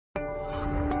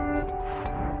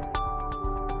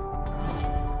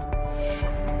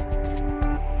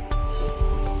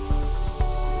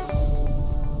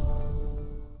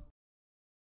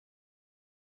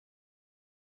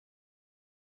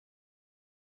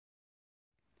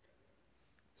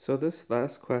So this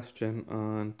last question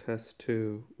on test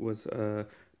 2 was a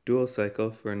dual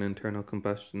cycle for an internal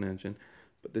combustion engine,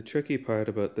 but the tricky part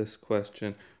about this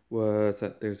question was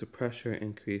that there's a pressure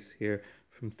increase here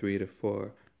from 3 to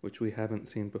 4, which we haven't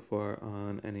seen before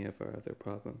on any of our other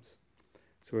problems.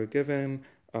 So we're given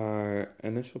our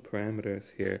initial parameters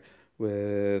here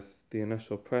with the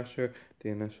initial pressure, the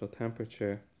initial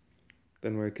temperature.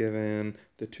 Then we're given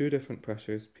the two different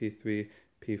pressures, P3,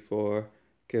 P4,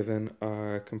 given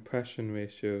our compression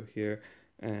ratio here,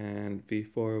 and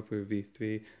V4 over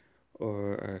V3,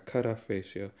 or our cutoff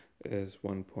ratio, is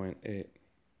 1.8.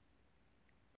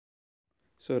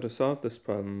 So to solve this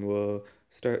problem, we'll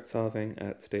start solving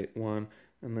at state 1,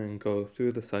 and then go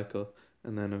through the cycle,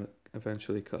 and then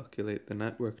eventually calculate the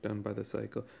net work done by the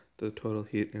cycle, the total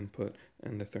heat input,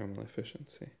 and the thermal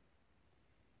efficiency.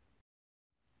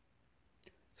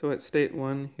 So at state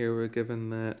 1, here we're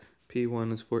given that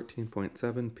P1 is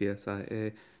 14.7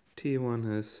 psia,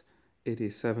 T1 is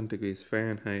 87 degrees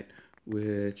Fahrenheit,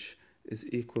 which is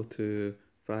equal to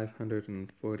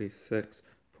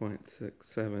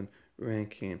 546.67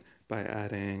 Rankine by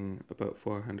adding about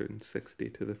 460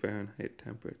 to the Fahrenheit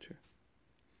temperature.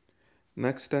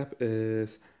 Next step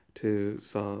is to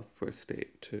solve for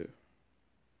state 2.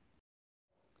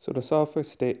 So to solve for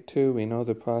state 2, we know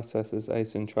the process is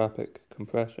isentropic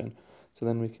compression. So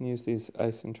then we can use these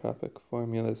isentropic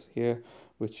formulas here,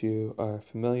 which you are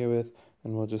familiar with,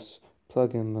 and we'll just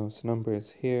plug in those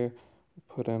numbers here.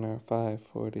 Put in our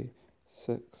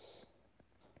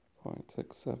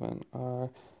 546.67 R.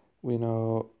 We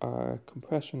know our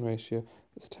compression ratio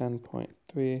is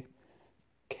 10.3.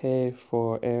 K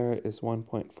for air is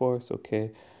 1.4, so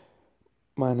K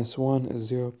minus 1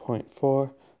 is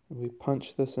 0.4. We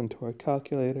punch this into our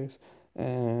calculators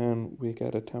and we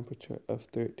get a temperature of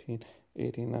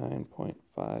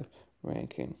 1389.5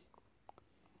 Rankine.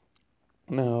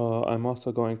 Now I'm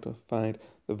also going to find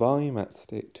the volume at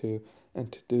state 2,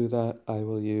 and to do that I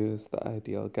will use the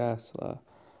ideal gas law.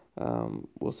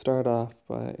 We'll start off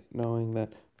by knowing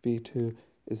that V2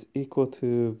 is equal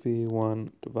to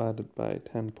V1 divided by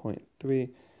 10.3,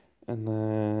 and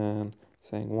then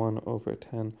saying 1 over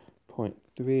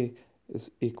 10.3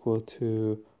 is equal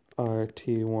to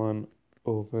RT1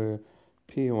 over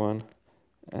P1,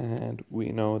 and we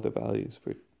know the values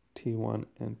for T1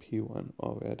 and P1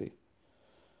 already.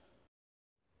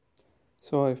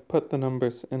 So I've put the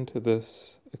numbers into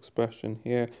this expression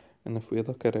here, and if we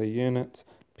look at our units,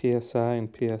 psi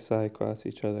and psi cross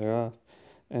each other off,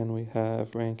 and we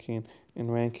have Rankine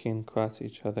and Rankine cross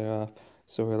each other off,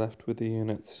 so we're left with the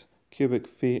units cubic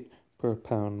feet per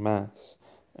pound mass.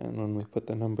 And when we put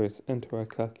the numbers into our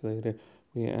calculator,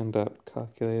 we end up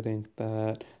calculating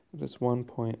that it is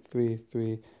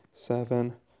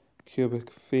 1.337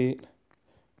 cubic feet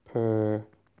per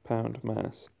pound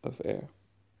mass of air.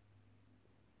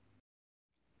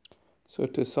 So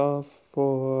to solve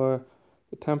for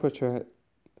the temperature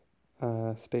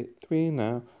at state 3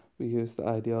 now, we use the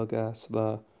ideal gas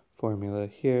law formula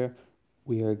here.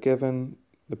 We are given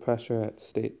the pressure at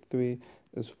state 3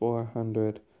 is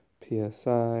 400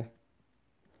 psi.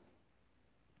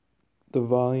 The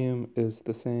volume is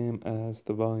the same as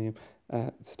the volume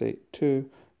at state 2.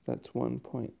 That's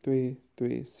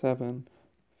 1.337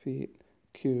 feet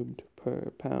cubed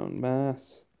per pound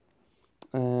mass.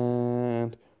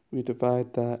 And we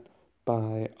divide that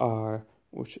by R,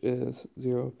 which is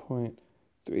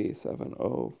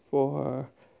 0.3704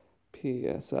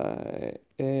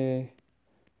 psia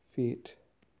feet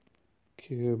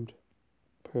cubed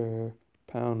per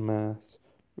pound mass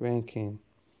Rankine.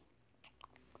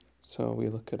 So we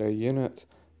look at our units.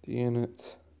 The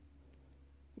units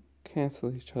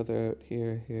cancel each other out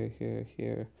here, here, here,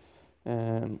 here,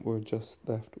 and we're just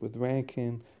left with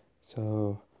Rankine.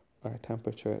 So our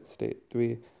temperature at state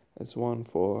 3 is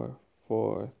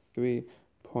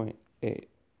 1443.8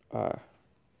 R.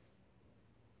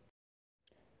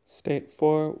 State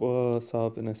 4 will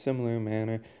solve in a similar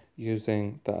manner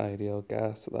using the ideal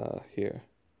gas law here.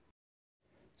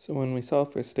 So when we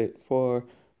solve for state 4,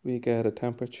 we get a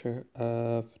temperature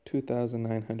of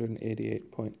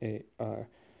 2988.8 R.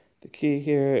 The key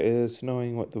here is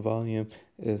knowing what the volume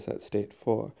is at state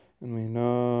 4, and we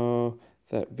know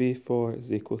that V4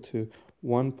 is equal to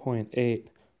 1.8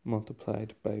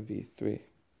 multiplied by V3.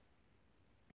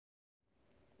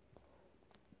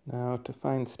 Now to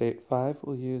find state 5,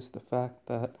 we'll use the fact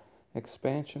that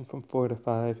expansion from 4 to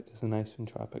 5 is an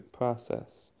isentropic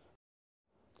process.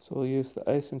 So we'll use the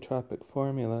isentropic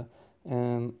formula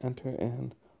and enter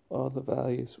in all the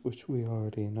values which we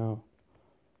already know.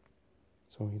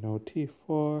 So we know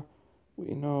T4,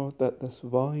 we know that this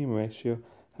volume ratio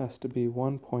has to be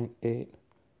 1.8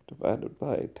 divided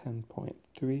by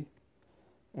 10.3,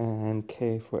 and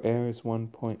K for air is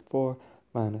 1.4,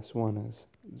 minus 1 is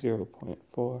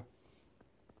 0.4.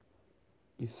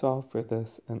 We solve for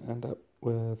this and end up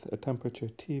with a temperature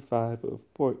T5 of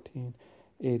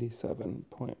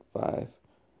 1487.5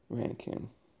 Rankine.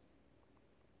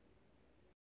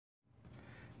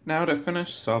 Now to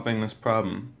finish solving this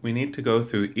problem, we need to go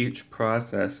through each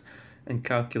process and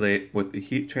calculate what the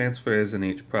heat transfer is in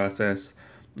each process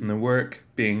and the work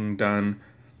being done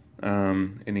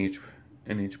in each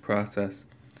process.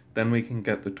 Then we can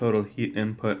get the total heat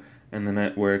input and the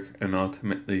net work and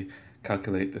ultimately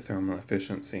calculate the thermal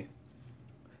efficiency.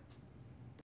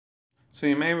 So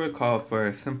you may recall for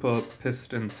a simple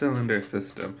piston cylinder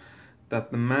system that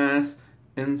the mass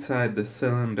inside the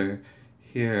cylinder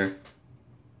here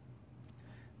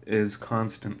is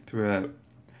constant throughout.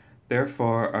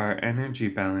 Therefore, our energy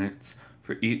balance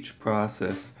for each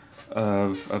process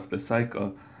of the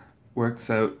cycle works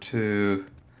out to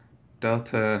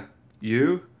delta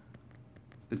U,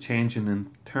 the change in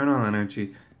internal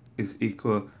energy, is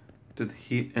equal to the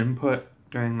heat input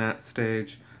during that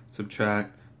stage,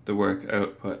 subtract the work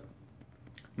output.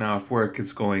 Now, if work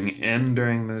is going in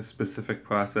during the specific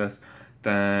process,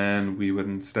 then we would,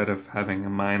 instead of having a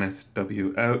minus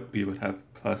W out, we would have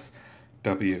plus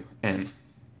W in.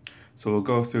 So we'll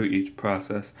go through each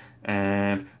process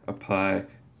and apply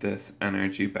this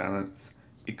energy balance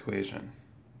equation.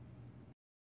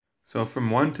 So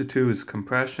from 1 to 2 is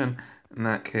compression. In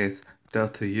that case,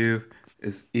 delta U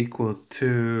is equal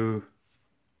to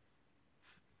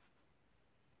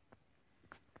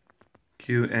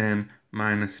Qn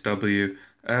minus W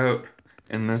out.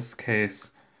 In this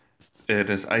case, it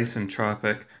is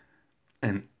isentropic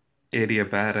and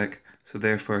adiabatic, so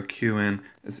therefore Qn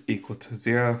is equal to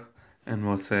 0, and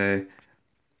we'll say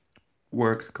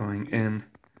work going in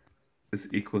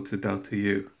is equal to delta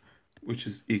U, which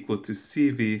is equal to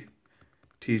CV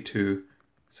T2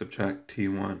 subtract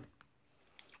T1.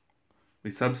 We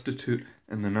substitute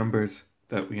in the numbers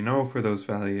that we know for those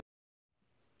values,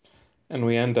 and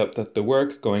we end up that the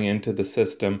work going into the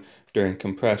system during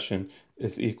compression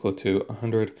is equal to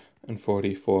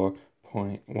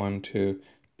 144.12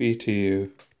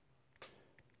 BTU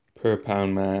per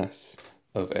pound mass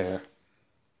of air.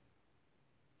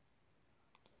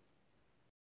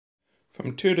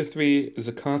 From 2 to 3 is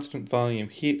a constant volume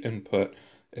heat input.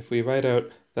 If we write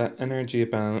out that energy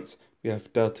balance, we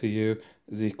have delta U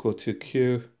is equal to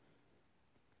Q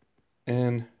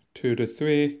in 2 to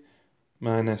 3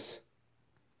 minus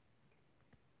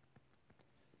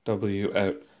W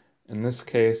out. In this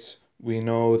case, we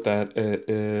know that it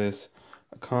is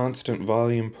a constant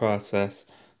volume process,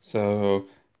 so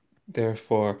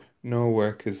therefore no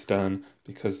work is done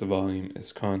because the volume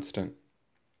is constant.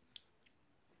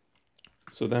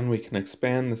 So then we can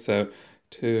expand this out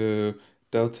to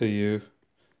delta U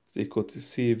is equal to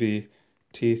CV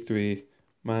T3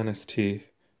 minus T2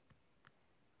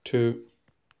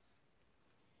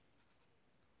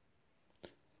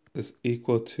 is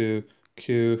equal to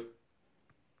Q2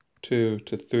 to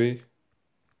 3.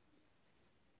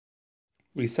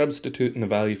 We substitute in the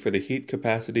value for the heat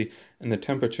capacity and the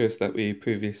temperatures that we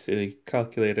previously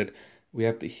calculated. We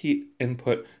have the heat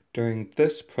input during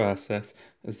this process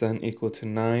is then equal to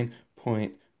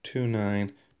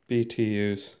 9.29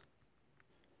 BTUs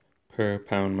per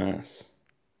pound mass.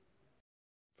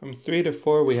 From 3 to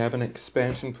 4, we have an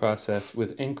expansion process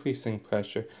with increasing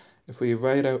pressure. If we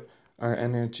write out our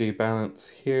energy balance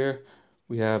here,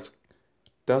 we have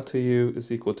delta U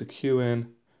is equal to Qn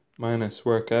minus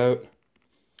work out.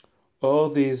 All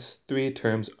these three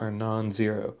terms are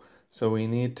non-zero, so we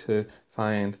need to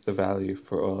find the value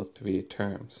for all three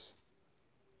terms.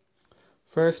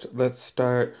 First, let's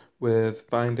start with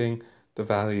finding the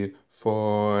value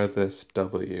for this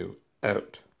W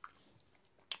out.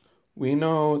 We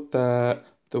know that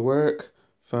the work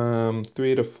from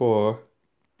 3 to 4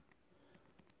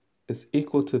 is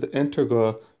equal to the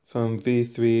integral from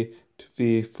V3 to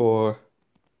V4,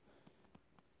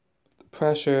 the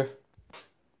pressure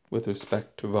with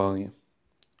respect to volume.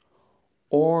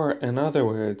 Or, in other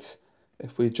words,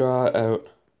 if we draw out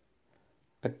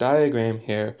a diagram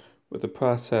here with the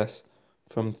process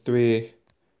from 3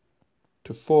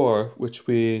 to 4, which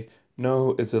we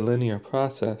know is a linear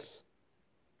process,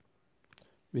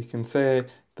 we can say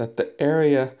that the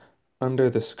area under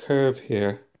this curve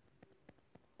here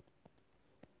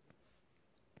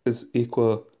is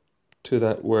equal to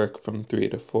that work from 3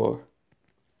 to 4.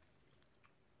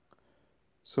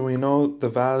 So we know the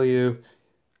value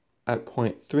at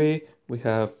point 3, we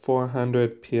have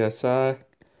 400 psi,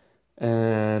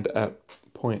 and at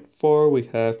point 4, we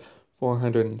have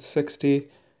 460,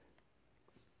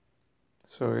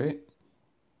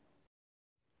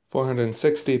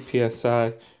 460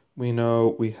 psi, we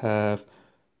know we have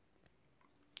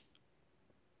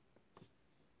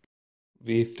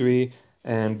V3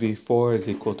 and V4 is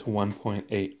equal to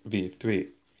 1.8 V3.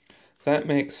 That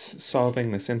makes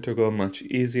solving this integral much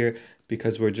easier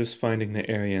because we're just finding the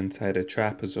area inside a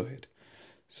trapezoid.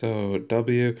 So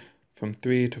W from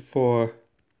 3 to 4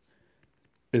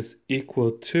 is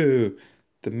equal to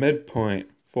the midpoint,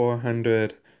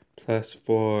 400 plus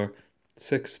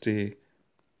 460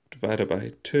 divided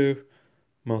by 2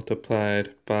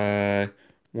 multiplied by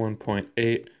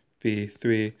 1.8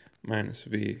 V3 minus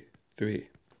V3.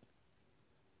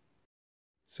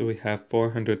 So we have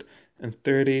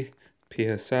 430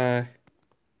 psi,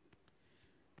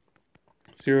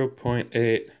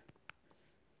 0.8,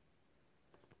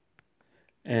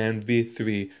 and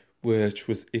V3, which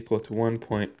was equal to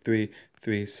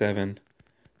 1.337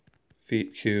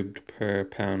 feet cubed per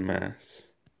pound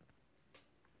mass.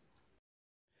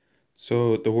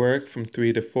 So the work from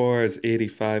 3 to 4 is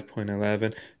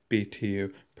 85.11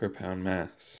 BTU per pound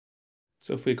mass.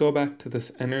 So if we go back to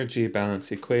this energy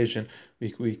balance equation,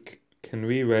 we can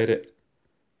rewrite it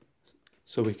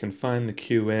so we can find the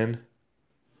Q in.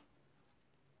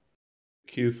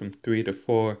 Q from 3 to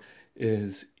 4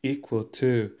 is equal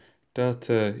to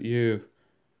delta U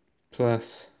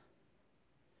plus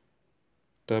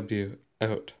W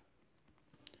out,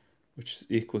 which is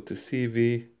equal to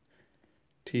CV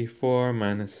T4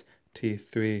 minus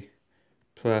T3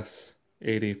 plus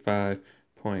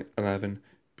 85.11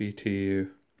 BTU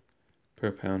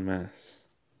per pound mass.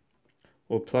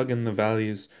 We'll plug in the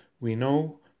values we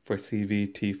know for CV,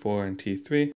 T4, and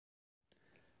T3,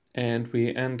 and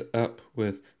we end up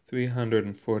with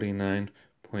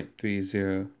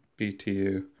 349.30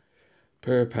 BTU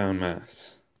per pound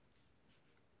mass.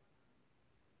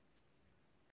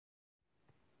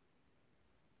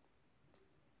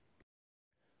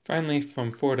 Finally,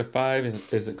 from 4 to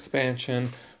 5 is expansion,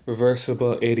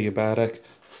 reversible adiabatic,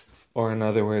 or in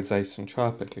other words,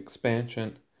 isentropic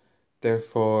expansion.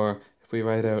 Therefore, if we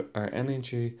write out our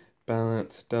energy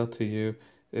balance, delta U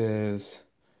is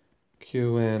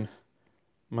Q in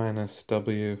minus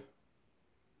W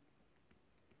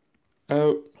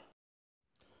out.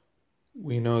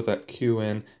 We know that Q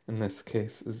in this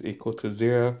case is equal to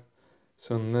 0.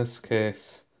 So in this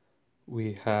case,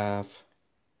 we have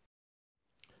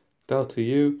delta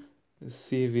U is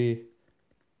CV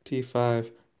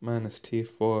T5 minus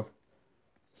T4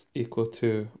 is equal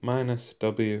to minus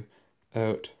W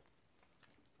out,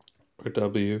 or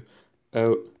W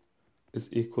out is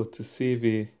equal to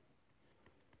CV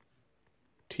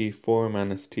T4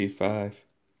 minus T5,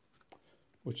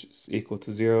 which is equal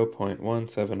to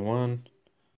 0.171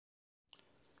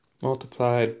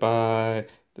 multiplied by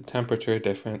the temperature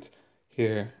difference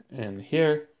here and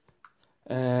here,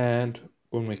 and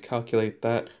when we calculate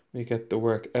that, we get the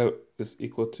work out is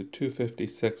equal to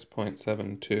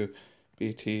 256.72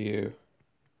 BTU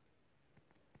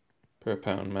per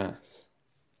pound mass.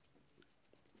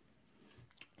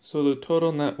 So the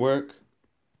total net work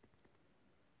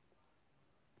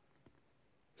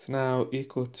is now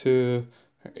equal to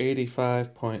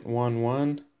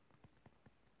 85.11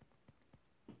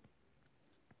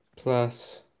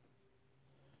 plus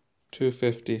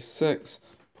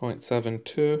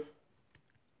 256.72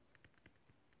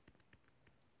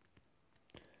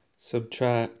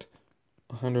 subtract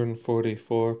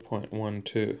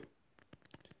 144.12,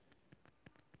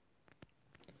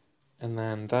 and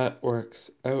then that works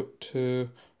out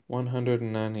to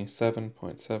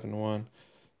 197.71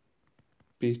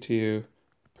 BTU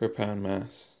per pound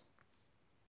mass.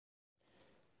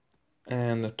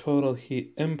 And the total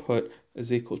heat input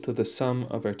is equal to the sum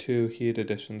of our two heat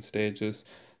addition stages.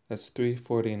 That's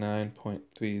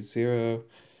 349.30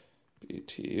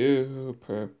 BTU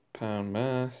per pound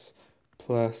mass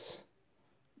plus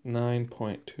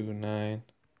 9.29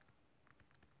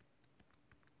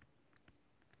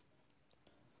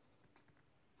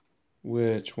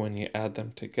 which, when you add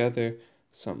them together,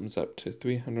 sums up to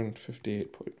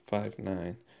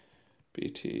 358.59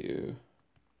 BTU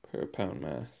per pound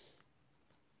mass.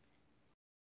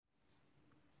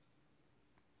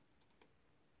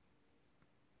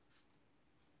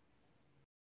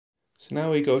 So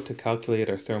now we go to calculate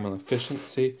our thermal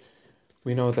efficiency.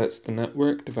 We know that's the net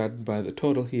work divided by the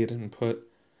total heat input,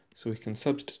 so we can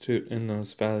substitute in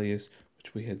those values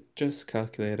which we had just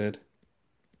calculated.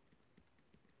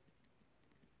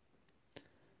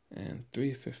 And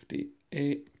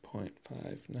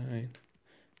 358.59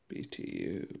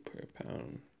 BTU per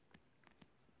pound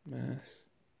mass.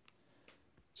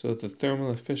 So the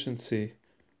thermal efficiency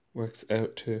works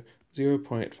out to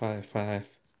 0.55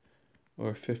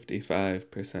 or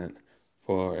 55%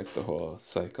 for the whole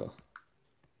cycle.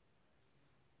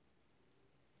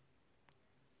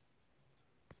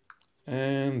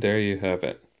 And there you have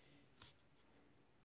it.